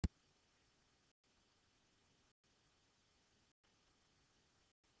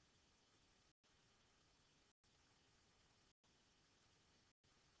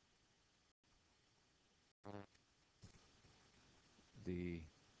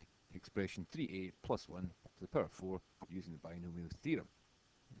expression 3a plus 1 to the power 4 using the binomial theorem.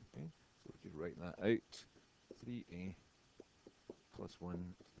 Okay, so just write that out, 3a plus 1 to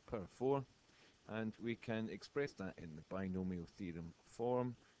the power 4, and we can express that in the binomial theorem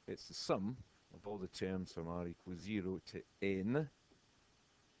form. It's the sum of all the terms from r equals 0 to n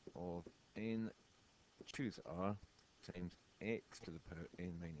of n, choose r, times x to the power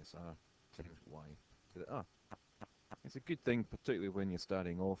n minus r times y to the r. It's a good thing, particularly when you're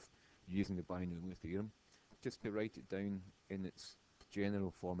starting off using the binomial theorem, just to write it down in its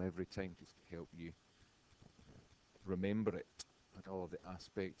general form every time, just to help you remember it and all of the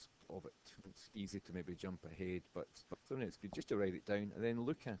aspects of it. It's easy to maybe jump ahead, but sometimes it's good just to write it down and then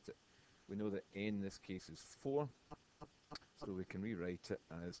look at it. We know that n in this case is 4, so we can rewrite it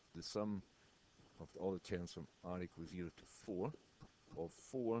as the sum of all the terms from r equals 0 to 4 of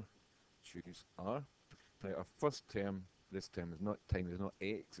 4, choose r. Now our first term, this term is not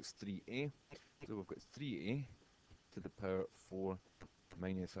x, it's 3a. So we've got 3a to the power 4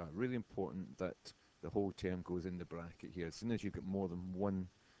 minus r. Really important that the whole term goes in the bracket here. As soon as you've got more than one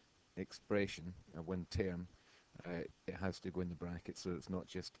expression, one term, it has to go in the bracket, so it's not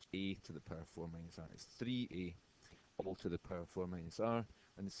just a to the power 4 minus r. It's 3a all to the power 4 minus r,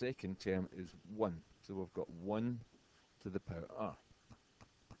 and the second term is 1. So we've got 1 to the power r.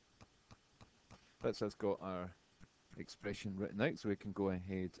 That's us got our expression written out, so we can go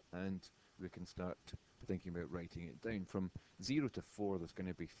ahead and we can start thinking about writing it down. From 0 to 4 there's going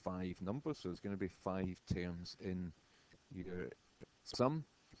to be 5 numbers, so there's going to be 5 terms in your sum.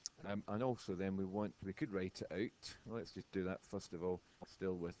 And also then we could write it out. Well, let's just do that first of all,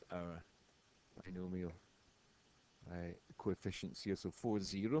 still with our binomial coefficients here. So 4,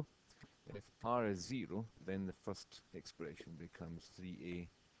 0. If r is 0, then the first expression becomes 3a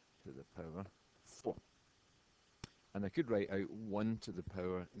to the power 4. And I could write out 1 to the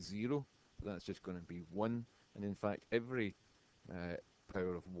power 0, but that's just going to be 1. And in fact, every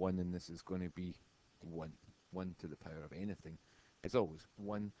power of 1 in this is going to be 1. 1 to the power of anything is always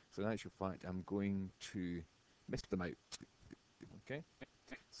 1. So in actual fact, I'm going to miss them out. Okay?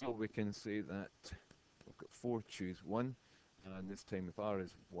 So we can say that we've got 4, choose 1. And this time if r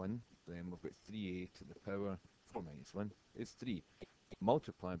is 1, then we've got 3a to the power 4 minus 1 is 3.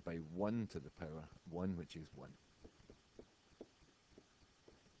 Multiplied by 1 to the power 1, which is 1.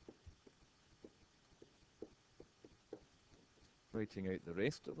 Writing out the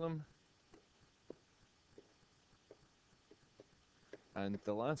rest of them. And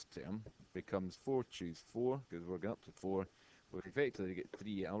the last term becomes 4, choose 4, because we're going up to 4. We'll effectively get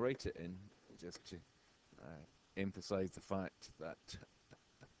 3. I'll write it in just to emphasize the fact that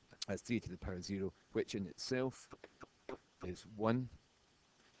that's 3 to the power 0, which in itself is 1.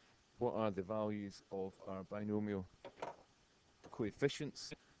 What are the values of our binomial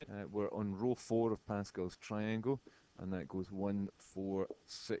coefficients? We're on row 4 of Pascal's triangle, and that goes 1, 4,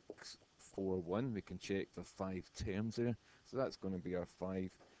 6, 4, 1. We can check for 5 terms there. So that's going to be our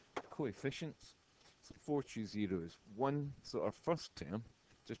 5 coefficients. So 4 choose 0 is 1. So our first term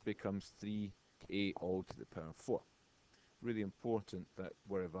just becomes 3a all to the power 4. Really important that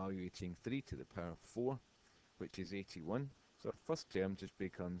we're evaluating 3 to the power 4, which is 81. So our first term just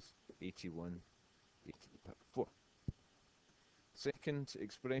becomes 81 a to the power 4. Second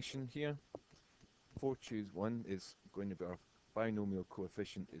expression here, 4 choose 1 is going to be our binomial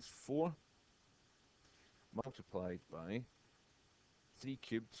coefficient is 4, multiplied by 3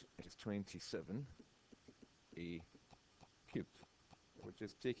 cubed is 27 a cubed. We're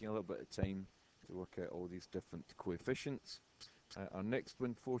just taking a little bit of time to work out all these different coefficients. Our next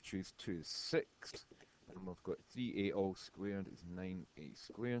one, 4 choose 2 is 6, and we've got 3a all squared is 9a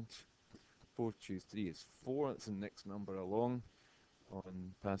squared. 4 choose 3 is 4, that's the next number along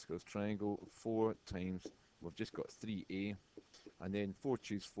on Pascal's triangle. 4 times, we've just got 3a, and then 4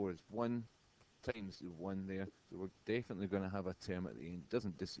 choose 4 is 1 times the 1 there, so we're definitely going to have a term at the end. It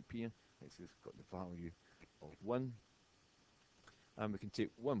doesn't disappear, it's just got the value of 1. And we can take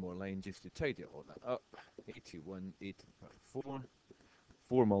one more line just to tidy all that up. 81 a to the power 4.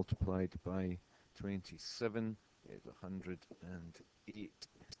 4 multiplied by 27 is 108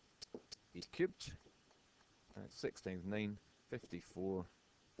 a cubed. 6 times 9, 54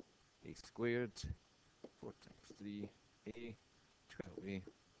 a squared. 4 times 3, a, 12a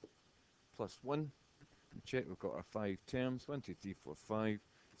plus 1. And check, we've got our 5 terms, 1, 2, 3, 4, 5.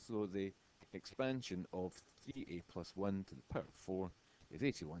 So the expansion of 3a plus 1 to the power 4 is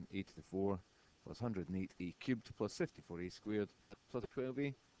 81 a to the 4 plus 108 a cubed plus 54 a squared plus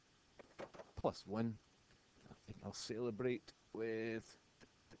 12a plus 1. I think I'll celebrate with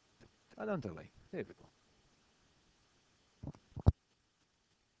an underline. There we go.